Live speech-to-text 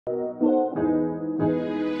Hello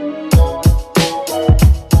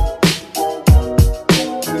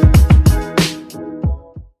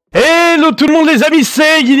tout le monde les amis,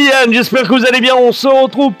 c'est Gillian, j'espère que vous allez bien, on se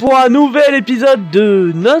retrouve pour un nouvel épisode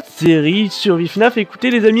de notre série Survie FNAF. Écoutez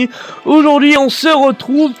les amis, aujourd'hui on se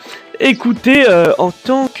retrouve, écoutez, en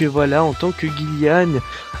tant que Gillian,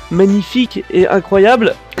 magnifique et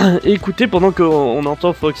incroyable. Écoutez, pendant qu'on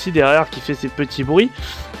entend Foxy derrière qui fait ses petits bruits,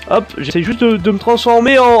 hop, j'essaie juste de me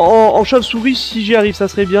transformer en chauve-souris, si j'y arrive ça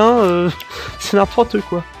serait bien, c'est n'importe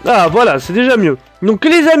quoi. Ah voilà, c'est déjà mieux. Donc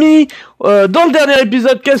les amis, dans le dernier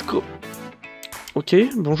épisode, qu'est-ce que... Ok,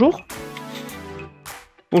 bonjour.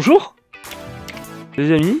 Bonjour.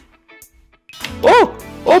 Les amis.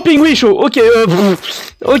 Oh, pingouin chaud, ok,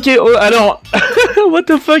 ok, alors... What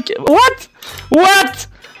the fuck? What?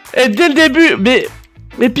 Et dès le début,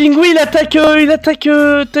 mais pingouin il attaque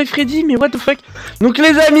Freddy, mais what the fuck? Donc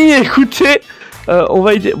les amis, écoutez, on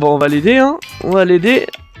va aider, bon on va l'aider, hein, on va l'aider.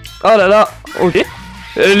 Oh là là, ok.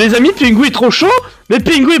 Les amis, pingouin est trop chaud. Mais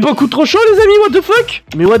pingouin est beaucoup trop chaud les amis, what the fuck?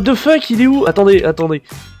 Mais what the fuck, il est où? Attendez.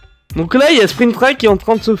 Donc là, il y a Springtrap qui est en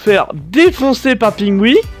train de se faire défoncer par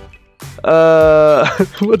pingouin.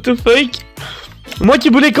 What the fuck? Moi qui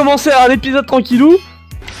voulais commencer un épisode tranquillou.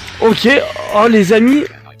 Ok, oh les amis,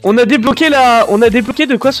 on a débloqué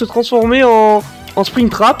de quoi se transformer en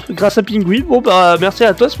Springtrap grâce à pingouin. Bon bah merci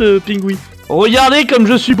à toi ce pingouin. Regardez comme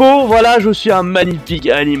je suis beau, voilà, je suis un magnifique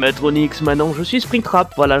animatronics maintenant, je suis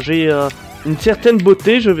Springtrap, voilà, j'ai une certaine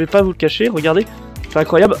beauté, je vais pas vous le cacher, regardez, c'est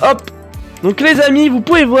incroyable, hop. Donc les amis, vous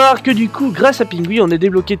pouvez voir que du coup, grâce à Pingouin, on a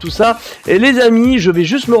débloqué tout ça. Et les amis, je vais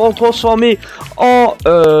juste me retransformer en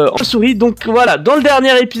souris. Donc voilà, dans le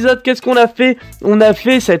dernier épisode, qu'est-ce qu'on a fait? On a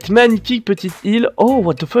fait cette magnifique petite île. Oh,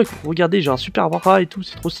 what the fuck, regardez, j'ai un super bras et tout,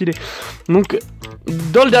 c'est trop stylé. Donc,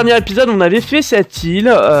 dans le dernier épisode, on avait fait cette île.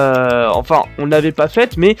 Enfin, on l'avait pas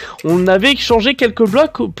faite, mais on avait changé quelques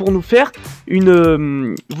blocs pour nous faire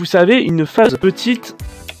une, vous savez, une phase petite...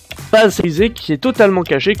 base qui est totalement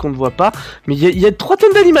cachée, qu'on ne voit pas. Mais il y a 3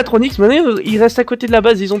 tonnes d'animatronics. Maintenant ils restent à côté de la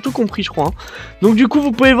base, ils ont tout compris je crois, hein. Donc du coup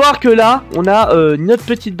vous pouvez voir que là on a notre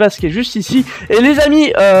petite base qui est juste ici. Et les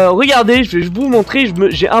amis, regardez, je vais vous montrer,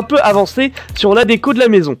 j'ai un peu avancé sur la déco de la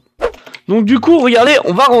maison. Donc du coup regardez,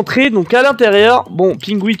 on va rentrer donc à l'intérieur. Bon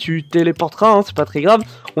pingouin tu téléporteras, hein, c'est pas très grave.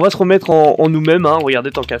 On va se remettre en nous-mêmes, hein,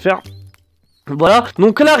 regardez tant qu'à faire. Voilà,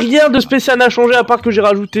 donc là rien de spécial n'a changé à part que j'ai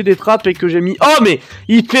rajouté des trappes et que j'ai mis... Oh mais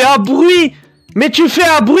il fait un bruit! Mais tu fais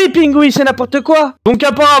un bruit pingouin, c'est n'importe quoi! Donc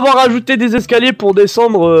à part avoir rajouté des escaliers pour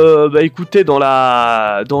descendre, bah écoutez, dans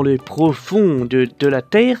les profonds de la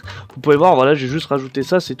terre, vous pouvez voir, voilà, j'ai juste rajouté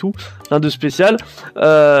ça, c'est tout, rien de spécial.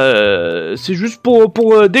 C'est juste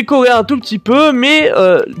pour décorer un tout petit peu, mais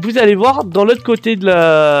vous allez voir, dans l'autre côté de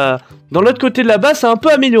la base, c'est un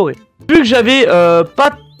peu amélioré. Vu que j'avais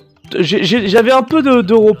j'avais un peu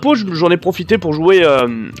de repos, j'en ai profité pour jouer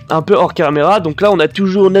un peu hors caméra. Donc là on a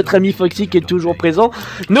toujours notre ami Foxy qui est toujours présent.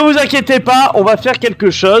 Ne vous inquiétez pas, on va faire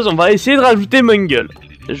quelque chose, on va essayer de rajouter Mungle.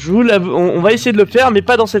 On va essayer de le faire, mais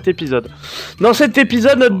pas dans cet épisode. Dans cet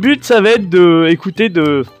épisode, notre but ça va être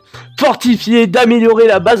de fortifier, d'améliorer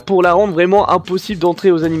la base pour la rendre vraiment impossible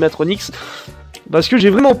d'entrer aux animatronics. Parce que j'ai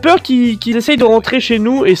vraiment peur qu'ils essayent de rentrer chez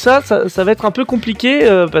nous. Et ça va être un peu compliqué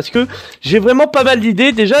parce que j'ai vraiment pas mal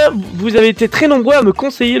d'idées. Déjà, vous avez été très nombreux à me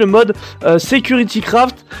conseiller le mode Security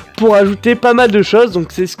Craft pour ajouter pas mal de choses. Donc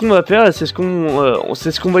c'est ce qu'on va faire et c'est ce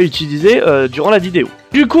qu'on va utiliser durant la vidéo.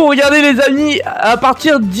 Du coup, regardez les amis, à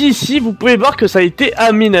partir d'ici, vous pouvez voir que ça a été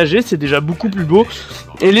aménagé. C'est déjà beaucoup plus beau.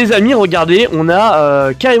 Et les amis, regardez, on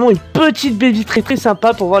a carrément une petite baie vitrée très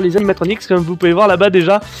sympa pour voir les animatronics. Comme vous pouvez voir là-bas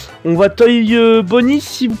déjà, on voit Toy Bonnie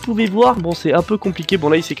si vous pouvez voir. Bon, c'est un peu compliqué. Bon,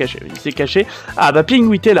 là, il s'est caché. Ah, bah,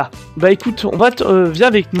 Pingouin, t'es là. Bah, écoute, on va viens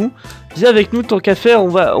avec nous. Viens avec nous, tant qu'à faire, on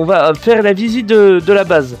va faire la visite de la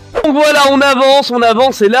base. Donc voilà, on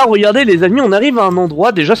avance, et là, regardez les amis, on arrive à un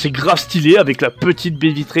endroit, déjà c'est grave stylé, avec la petite baie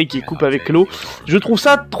vitrée qui coupe avec l'eau. Je trouve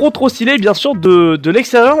ça trop stylé, bien sûr, de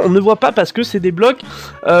l'extérieur, on ne voit pas parce que c'est des blocs,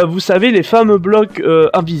 vous savez, les fameux blocs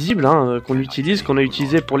invisibles, hein, qu'on a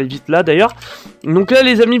utilisé pour les vitres là d'ailleurs. Donc là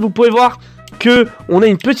les amis, vous pouvez voir que on a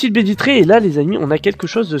une petite baie vitrée et là les amis on a quelque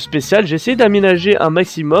chose de spécial. J'ai essayé d'aménager un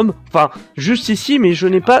maximum, enfin juste ici, mais je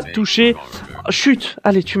n'ai pas touché. Chut,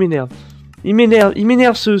 allez tu m'énerves. Il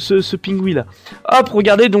m'énerve ce pingouin là. Hop,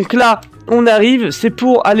 regardez, donc là on arrive, c'est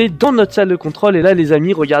pour aller dans notre salle de contrôle. Et là les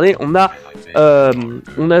amis, regardez, on a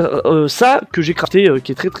ça que j'ai crafté,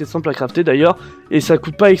 qui est très simple à crafter d'ailleurs. Et ça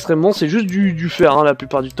coûte pas extrêmement, c'est juste du fer, hein, la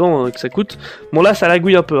plupart du temps que ça coûte. Bon là ça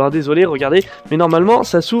lagouille un peu, hein, désolé, regardez. Mais normalement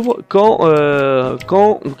ça s'ouvre quand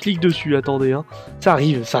on clique dessus, attendez, hein. Ça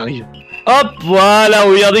arrive. Hop, voilà,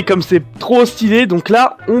 regardez comme c'est trop stylé. Donc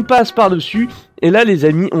là, on passe par-dessus. Et là, les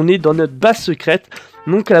amis, on est dans notre base secrète.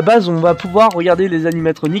 Donc à la base, on va pouvoir regarder les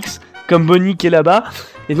animatronics, comme Bonnie qui est là-bas.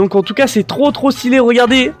 Et donc en tout cas, c'est trop stylé.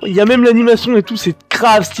 Regardez, il y a même l'animation et tout, c'est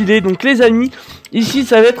grave stylé. Donc les amis, ici,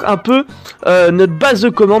 ça va être un peu notre base de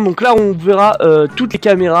commande. Donc là, on verra toutes les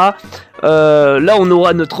caméras. Là, on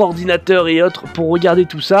aura notre ordinateur et autres pour regarder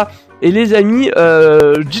tout ça. Et les amis,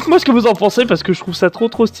 dites-moi ce que vous en pensez parce que je trouve ça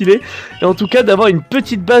trop stylé. Et en tout cas d'avoir une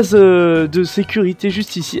petite base de sécurité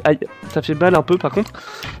juste ici. Aïe, ça fait mal un peu par contre.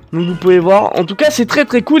 Donc vous pouvez voir, en tout cas c'est très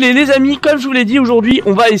cool. Et les amis, comme je vous l'ai dit aujourd'hui,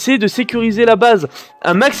 on va essayer de sécuriser la base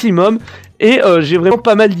un maximum. Et j'ai vraiment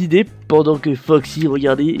pas mal d'idées pendant que Foxy,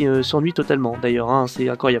 regardez, s'ennuie totalement d'ailleurs, hein, c'est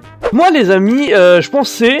incroyable. Moi les amis, je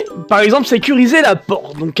pensais par exemple sécuriser la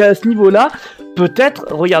porte. Donc à ce niveau-là, peut-être,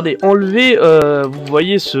 regardez, enlever, vous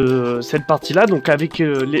voyez cette partie-là, donc avec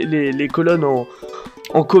les colonnes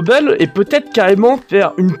en cobble, et peut-être carrément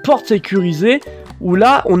faire une porte sécurisée, où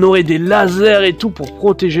là, on aurait des lasers et tout pour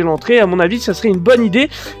protéger l'entrée. À mon avis, ça serait une bonne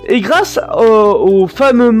idée. Et grâce au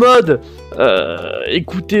fameux mode,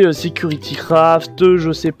 écoutez, Security Craft,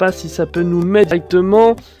 je sais pas si ça peut nous mettre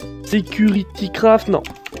directement, Security Craft, non.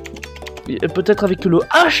 Peut-être avec le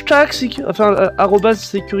hashtag, arrobas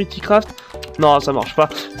SecurityCraft. Non, ça marche pas.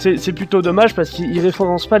 C'est plutôt dommage parce qu'il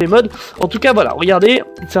référence pas les modes. En tout cas, voilà, regardez,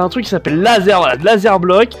 c'est un truc qui s'appelle laser, voilà, laser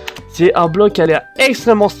block. C'est un bloc qui a l'air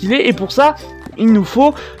extrêmement stylé. Et pour ça, il nous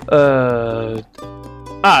faut... il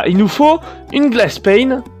nous faut une glass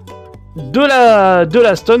pane, de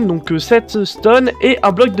la stone, donc 7 stone et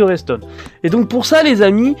un bloc de redstone. Et donc pour ça les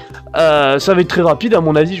amis, ça va être très rapide à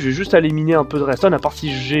mon avis, je vais juste aller miner un peu de redstone, à part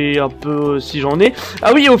si j'en ai.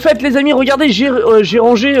 Ah oui, au fait les amis, regardez, j'ai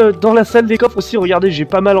rangé dans la salle des coffres aussi, regardez, j'ai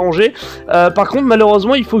pas mal rangé. Par contre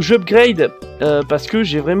malheureusement il faut que j'upgrade, parce que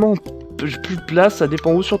j'ai vraiment plus de place, ça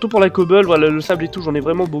dépend où, surtout pour la cobble, voilà, le sable et tout, j'en ai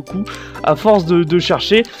vraiment beaucoup, à force de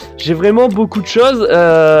chercher, j'ai vraiment beaucoup de choses,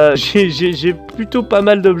 j'ai plutôt pas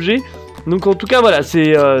mal d'objets. Donc en tout cas voilà,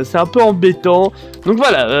 c'est un peu embêtant. Donc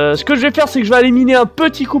voilà, ce que je vais faire c'est que je vais aller miner un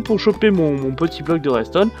petit coup pour choper mon petit bloc de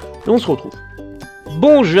redstone. Et on se retrouve.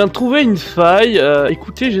 Bon, je viens de trouver une faille.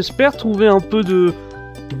 Écoutez, j'espère trouver un peu de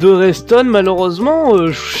redstone. Malheureusement,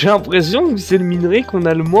 j'ai l'impression que c'est le minerai qu'on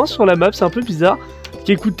a le moins sur la map. C'est un peu bizarre.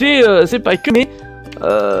 Écoutez, c'est pas que... Mais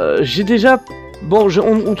j'ai déjà... Bon,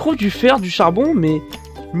 on trouve du fer, du charbon, mais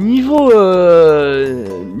niveau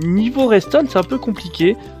redstone c'est un peu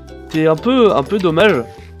compliqué. C'est un peu dommage.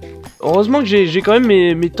 Heureusement que j'ai quand même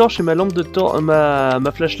mes torches et ma lampe de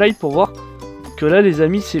ma flashlight pour voir que là les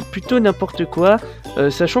amis c'est plutôt n'importe quoi.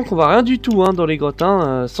 Sachant qu'on voit rien du tout hein, dans les grottes.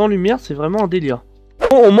 Sans lumière c'est vraiment un délire.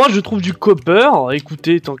 Bon, au moins je trouve du copper.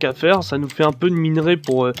 Écoutez, tant qu'à faire, ça nous fait un peu de minerai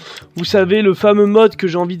pour... vous savez, le fameux mode que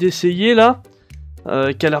j'ai envie d'essayer là.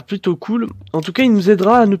 Qui a l'air plutôt cool. En tout cas il nous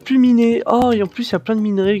aidera à ne plus miner. Oh, et en plus il y a plein de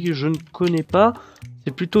minerais que je ne connais pas.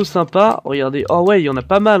 C'est plutôt sympa, regardez, oh ouais, il y en a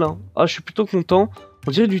pas mal, hein. Ah, je suis plutôt content. On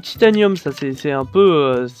dirait du titanium, ça, c'est un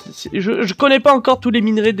peu... je connais pas encore tous les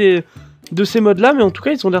minerais de ces modes-là, mais en tout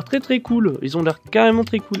cas, ils ont l'air très cool. Ils ont l'air carrément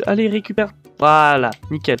très cool. Allez, récupère. Voilà,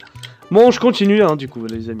 nickel. Bon, je continue, hein, du coup,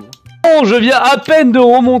 les amis. Bon, je viens à peine de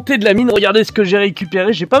remonter de la mine. Regardez ce que j'ai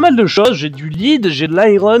récupéré. J'ai pas mal de choses. J'ai du lead, j'ai de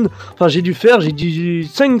l'iron, enfin, j'ai du fer, j'ai du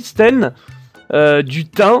tungstène, du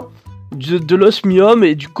tin, de l'osmium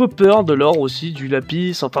et du copper, de l'or aussi, du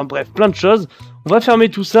lapis, enfin bref, plein de choses. On va fermer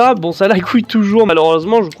tout ça. Bon, ça la couille toujours,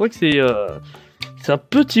 malheureusement, je crois que c'est un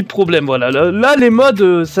petit problème, voilà. Là les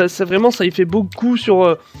mods, ça vraiment, ça y fait beaucoup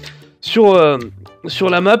sur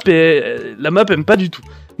la map, et la map aime pas du tout.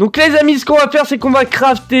 Donc les amis, ce qu'on va faire, c'est qu'on va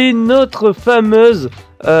crafter notre fameuse...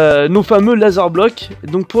 nos fameux laser blocks.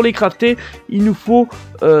 Donc pour les crafter, il nous faut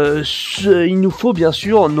bien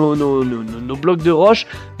sûr nos blocs de roche.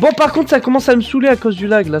 Bon, par contre ça commence à me saouler à cause du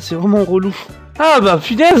lag là, c'est vraiment relou. Ah bah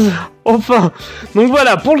punaise, enfin. Donc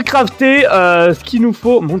voilà, pour le crafter, ce qu'il nous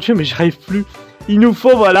faut, mon dieu mais j'arrive plus. Il nous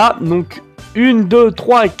faut voilà, donc 1, 2,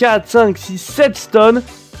 3, 4, 5, 6, 7 stone,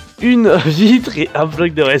 une vitre et un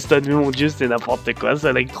bloc de redstone. Mais mon dieu, c'est n'importe quoi,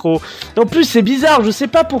 ça lag trop. En plus c'est bizarre, je sais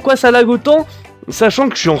pas pourquoi ça lag autant. Sachant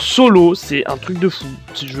que je suis en solo, c'est un truc de fou.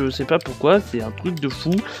 Je sais pas pourquoi, c'est un truc de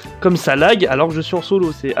fou. Comme ça lag alors que je suis en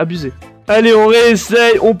solo, c'est abusé. Allez, on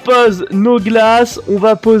réessaye, on pose nos glaces, on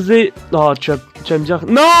va poser... Oh, tu vas me dire...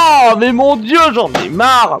 Non, mais mon dieu, j'en ai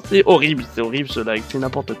marre. C'est horrible ce lag, c'est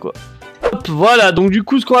n'importe quoi. Hop, voilà, donc du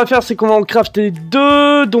coup, ce qu'on va faire, c'est qu'on va en crafter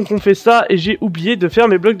 2. Donc on fait ça, et j'ai oublié de faire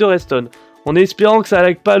mes blocs de redstone. En espérant que ça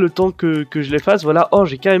lag pas le temps que je les fasse, voilà. Oh,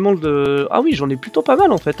 j'ai carrément de... Ah oui, j'en ai plutôt pas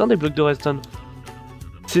mal en fait, hein, des blocs de redstone.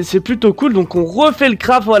 C'est plutôt cool, donc on refait le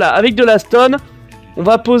craft, voilà, avec de la stone. on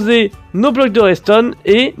va poser nos blocs de redstone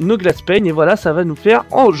et nos glass pane, et voilà, ça va nous faire...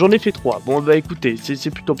 Oh, j'en ai fait 3. Bon, bah écoutez, c'est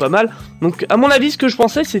plutôt pas mal. Donc, à mon avis, ce que je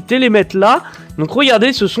pensais, c'était les mettre là. Donc,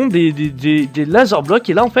 regardez, ce sont des laser blocks,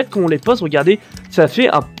 et là, en fait, quand on les pose, regardez, ça fait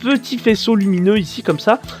un petit faisceau lumineux ici, comme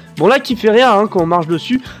ça. Bon, là, qui fait rien hein, quand on marche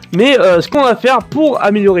dessus, mais ce qu'on va faire pour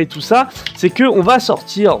améliorer tout ça, c'est que on va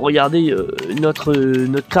sortir, regardez, notre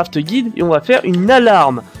craft guide, et on va faire une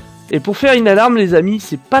alarme. Et pour faire une alarme, les amis,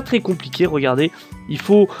 c'est pas très compliqué, regardez. Il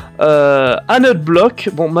faut un autre bloc.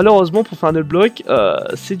 Bon, malheureusement, pour faire un autre bloc,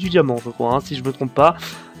 c'est du diamant, je crois, hein, si je me trompe pas.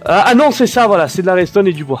 Ah non, c'est ça, voilà, c'est de la redstone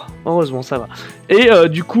et du bois. Heureusement, ça va. Et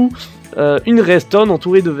du coup, une redstone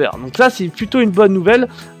entourée de verre. Donc là, c'est plutôt une bonne nouvelle,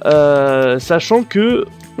 sachant que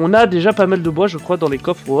on a déjà pas mal de bois, je crois, dans les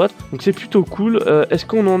coffres ou autres. Donc c'est plutôt cool. Est-ce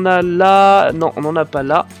qu'on en a là? Non, on en a pas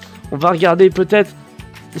là. On va regarder peut-être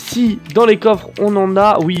si dans les coffres on en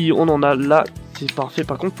a. Oui, on en a là. C'est parfait.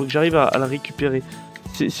 Par contre, faut que j'arrive à la récupérer.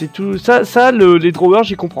 C'est tout. Ça les drawers,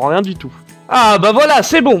 j'y comprends rien du tout. Ah bah voilà,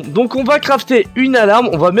 c'est bon. Donc on va crafter une alarme.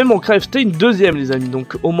 On va même en crafter une deuxième, les amis.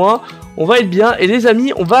 Donc au moins, on va être bien. Et les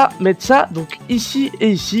amis, on va mettre ça donc ici et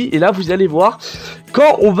ici. Et là, vous allez voir,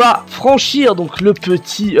 quand on va franchir donc le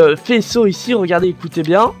petit faisceau ici, regardez, écoutez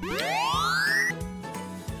bien.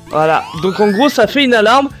 Voilà. Donc en gros, ça fait une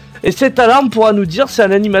alarme. Et cette alarme pourra nous dire si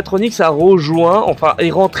un animatronics a rejoint, enfin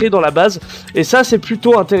est rentré dans la base. Et ça c'est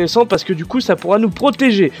plutôt intéressant parce que du coup ça pourra nous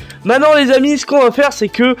protéger. Maintenant les amis, ce qu'on va faire c'est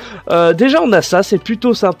que déjà on a ça, c'est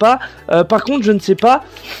plutôt sympa. Par contre je ne sais pas,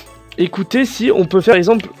 écoutez, si on peut faire par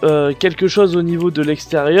exemple quelque chose au niveau de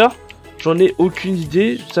l'extérieur. J'en ai aucune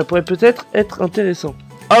idée, ça pourrait peut-être être intéressant.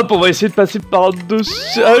 Hop, on va essayer de passer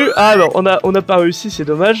par-dessus. Ah non, on a pas réussi, c'est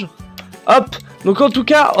dommage. Hop. Donc en tout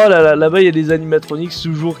cas, oh là là, là-bas il y a des animatronics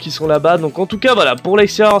toujours qui sont là-bas. Donc en tout cas voilà, pour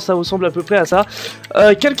l'extérieur ça ressemble à peu près à ça.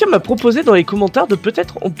 Quelqu'un m'a proposé dans les commentaires de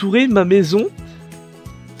peut-être entourer ma maison.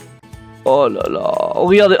 Oh là là,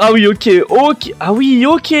 regardez, ah oui ok, ah oui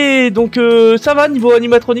ok, donc ça va niveau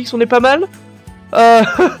animatronics, on est pas mal.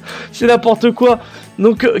 C'est n'importe quoi.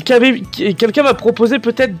 Donc quelqu'un m'a proposé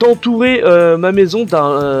peut-être d'entourer ma maison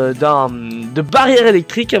de barrières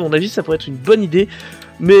électriques. À mon avis ça pourrait être une bonne idée.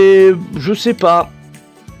 Mais je sais pas.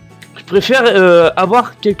 Je préfère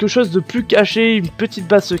avoir quelque chose de plus caché, une petite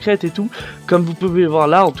base secrète et tout. Comme vous pouvez voir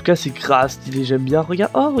là, en tout cas c'est grave stylé, j'aime bien.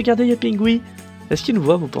 Regarde, oh regardez, il y a Pingui. Est-ce qu'il nous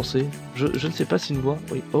voit, vous pensez? Je ne sais pas s'il nous voit.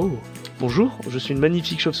 Oui. Oh, bonjour, je suis une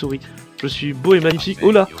magnifique chauve-souris. Je suis beau et magnifique.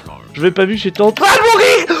 Oh là, je l'ai pas vu, j'étais en train de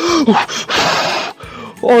mourir.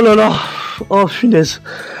 Oh là là. Oh punaise.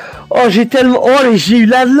 Oh j'ai tellement... Oh j'ai eu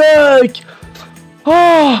la luck.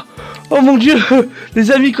 Oh mon dieu.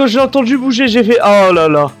 Les amis, quand j'ai entendu bouger, j'ai fait... Oh là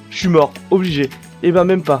là, je suis mort, obligé. Et ben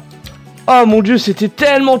même pas. Oh mon dieu, c'était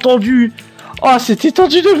tellement tendu. Oh, c'était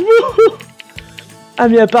tendu de fou. Ah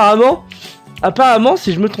mais apparemment,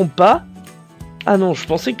 si je me trompe pas... Ah non, je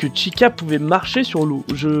pensais que Chica pouvait marcher sur l'eau.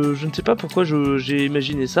 Je ne sais pas pourquoi j'ai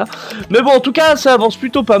imaginé ça. Mais bon, en tout cas, ça avance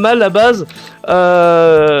plutôt pas mal, la base.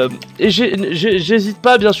 Et j'hésite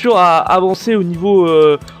pas, bien sûr, à avancer au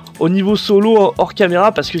niveau solo hors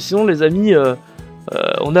caméra. Parce que sinon, les amis,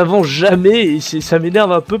 on n'avance jamais. Et ça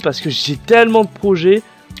m'énerve un peu parce que j'ai tellement de projets.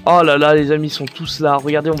 Oh là là, les amis sont tous là.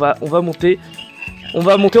 Regardez, on va monter. On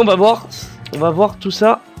va voir. On va voir tout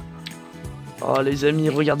ça. Oh, les amis,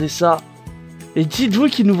 regardez ça. Et dites-vous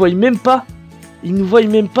qu'ils nous voient même pas. Ils nous voient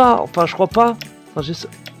même pas. Enfin, je crois pas.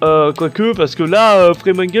 Enfin, quoique, parce que là,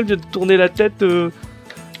 Fremangle vient de tourner la tête.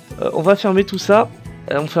 On va fermer tout ça.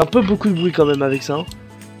 On fait un peu beaucoup de bruit quand même avec ça. Hein.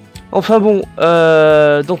 Enfin bon,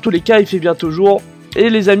 dans tous les cas, il fait bientôt jour. Et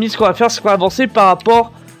les amis, ce qu'on va faire, c'est qu'on va avancer par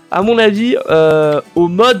rapport, à mon avis, au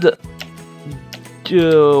mode...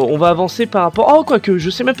 on va avancer par rapport... Oh, quoique, je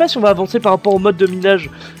sais même pas si on va avancer par rapport au mode de minage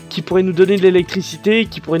qui pourrait nous donner de l'électricité,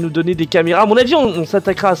 qui pourrait nous donner des caméras. À mon avis, on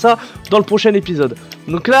s'attaquera à ça dans le prochain épisode.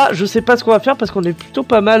 Donc là, je sais pas ce qu'on va faire parce qu'on est plutôt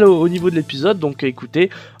pas mal au niveau de l'épisode. Donc écoutez,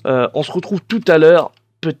 on se retrouve tout à l'heure,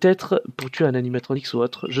 peut-être pour tuer un animatronics ou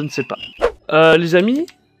autre, je ne sais pas. Les amis,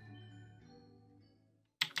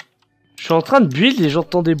 je suis en train de build et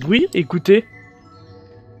j'entends des bruits, écoutez.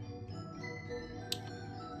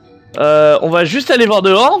 On va juste aller voir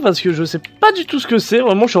dehors parce que je sais pas du tout ce que c'est.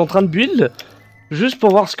 Vraiment, je suis en train de build. Juste pour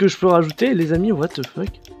voir ce que je peux rajouter. Les amis, what the fuck?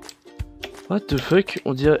 What the fuck?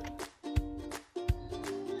 On dirait...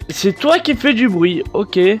 C'est toi qui fais du bruit.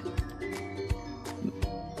 Ok. Eh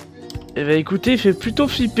ben écoutez, il fait plutôt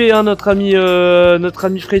flipper hein, notre ami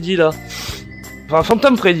Freddy là. Enfin,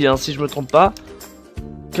 Phantom Freddy, hein, si je me trompe pas.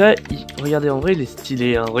 Là, regardez, en vrai, il est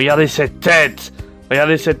stylé. Hein. Regardez cette tête.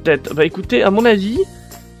 Regardez cette tête. Bah écoutez, à mon avis...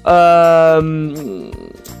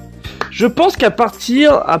 je pense qu'à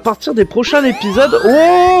partir des prochains épisodes...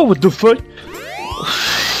 Oh, what the fuck?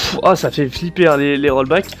 Oh, ça fait flipper hein, les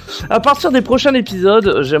rollbacks. À partir des prochains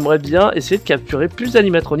épisodes, j'aimerais bien essayer de capturer plus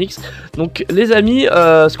d'animatronics. Donc les amis,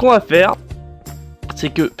 ce qu'on va faire, c'est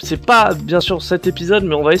que c'est pas bien sûr cet épisode,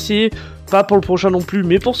 mais on va essayer, pas pour le prochain non plus,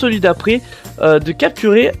 mais pour celui d'après, de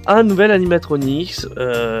capturer un nouvel animatronics.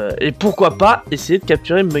 Et pourquoi pas essayer de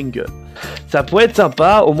capturer Mungle. Ça pourrait être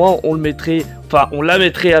sympa, au moins on le mettrait, enfin on la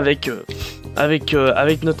mettrait avec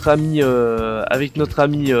notre ami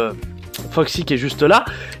Foxy qui est juste là.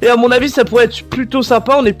 Et à mon avis ça pourrait être plutôt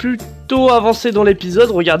sympa, on est plutôt avancé dans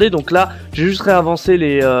l'épisode. Regardez, donc là j'ai juste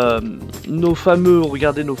réavancé nos fameux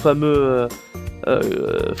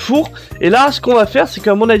fours. Et là ce qu'on va faire, c'est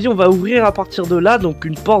qu'à mon avis on va ouvrir à partir de là, donc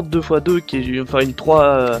une porte 2x2 qui est, enfin une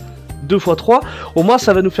 2x3. Au moins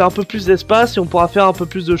ça va nous faire un peu plus d'espace et on pourra faire un peu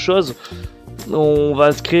plus de choses. On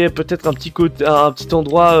va se créer peut-être un petit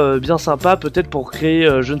endroit bien sympa, peut-être pour créer,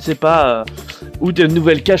 je ne sais pas, ou de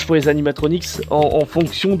nouvelles caches pour les animatronics en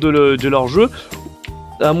fonction de leur jeu.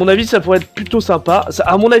 À mon avis ça pourrait être plutôt sympa.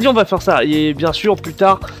 À mon avis on va faire ça. Et bien sûr plus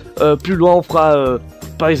tard, plus loin on fera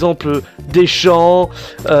par exemple des champs,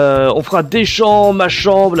 on fera des champs, ma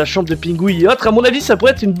chambre, la chambre de Pingouin et autres. À mon avis ça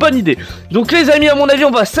pourrait être une bonne idée. Donc les amis, à mon avis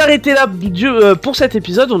on va s'arrêter là pour cet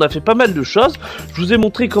épisode. On a fait pas mal de choses. Je vous ai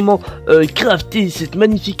montré comment crafter cette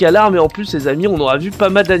magnifique alarme. Et en plus les amis, on aura vu pas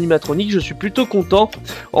mal d'animatroniques. Je suis plutôt content.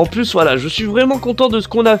 En plus voilà, je suis vraiment content de ce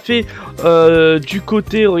qu'on a fait du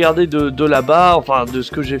côté, regardez, de là-bas. Enfin de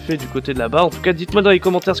ce que j'ai fait du côté de là-bas. En tout cas dites-moi dans les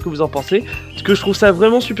commentaires ce que vous en pensez, parce que je trouve ça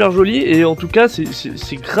vraiment super joli. Et en tout cas c'est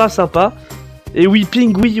grave sympa. Et oui,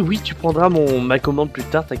 Pingouin, oui, tu prendras ma commande plus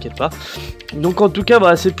tard, t'inquiète pas. Donc en tout cas,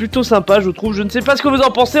 voilà, c'est plutôt sympa, je trouve. Je ne sais pas ce que vous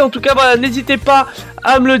en pensez. En tout cas, voilà, n'hésitez pas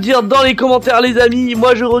à me le dire dans les commentaires, les amis.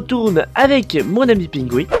 Moi, je retourne avec mon ami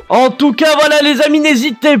Pingouin. En tout cas, voilà, les amis,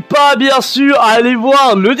 n'hésitez pas, bien sûr, à aller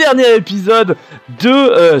voir le dernier épisode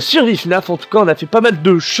de Survie FNAF. En tout cas, on a fait pas mal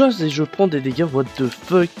de choses et je prends des dégâts, what the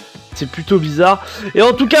fuck. C'est plutôt bizarre. Et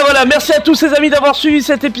en tout cas voilà, merci à tous les amis d'avoir suivi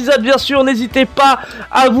cet épisode. Bien sûr, n'hésitez pas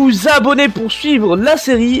à vous abonner pour suivre la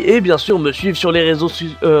série. Et bien sûr me suivre sur les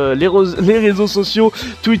réseaux sociaux,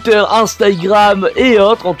 Twitter, Instagram et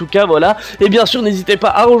autres. En tout cas voilà. Et bien sûr n'hésitez pas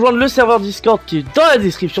à rejoindre le serveur Discord qui est dans la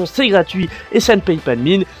description. C'est gratuit et ça ne paye pas de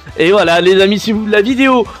mine. Et voilà les amis, si la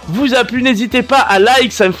vidéo vous a plu, n'hésitez pas à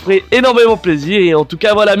like, ça me ferait énormément plaisir. Et en tout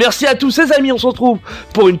cas voilà, merci à tous les amis. On se retrouve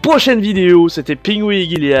pour une prochaine vidéo. C'était Pingouin et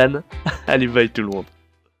Gillian. Allez, bye tout le monde.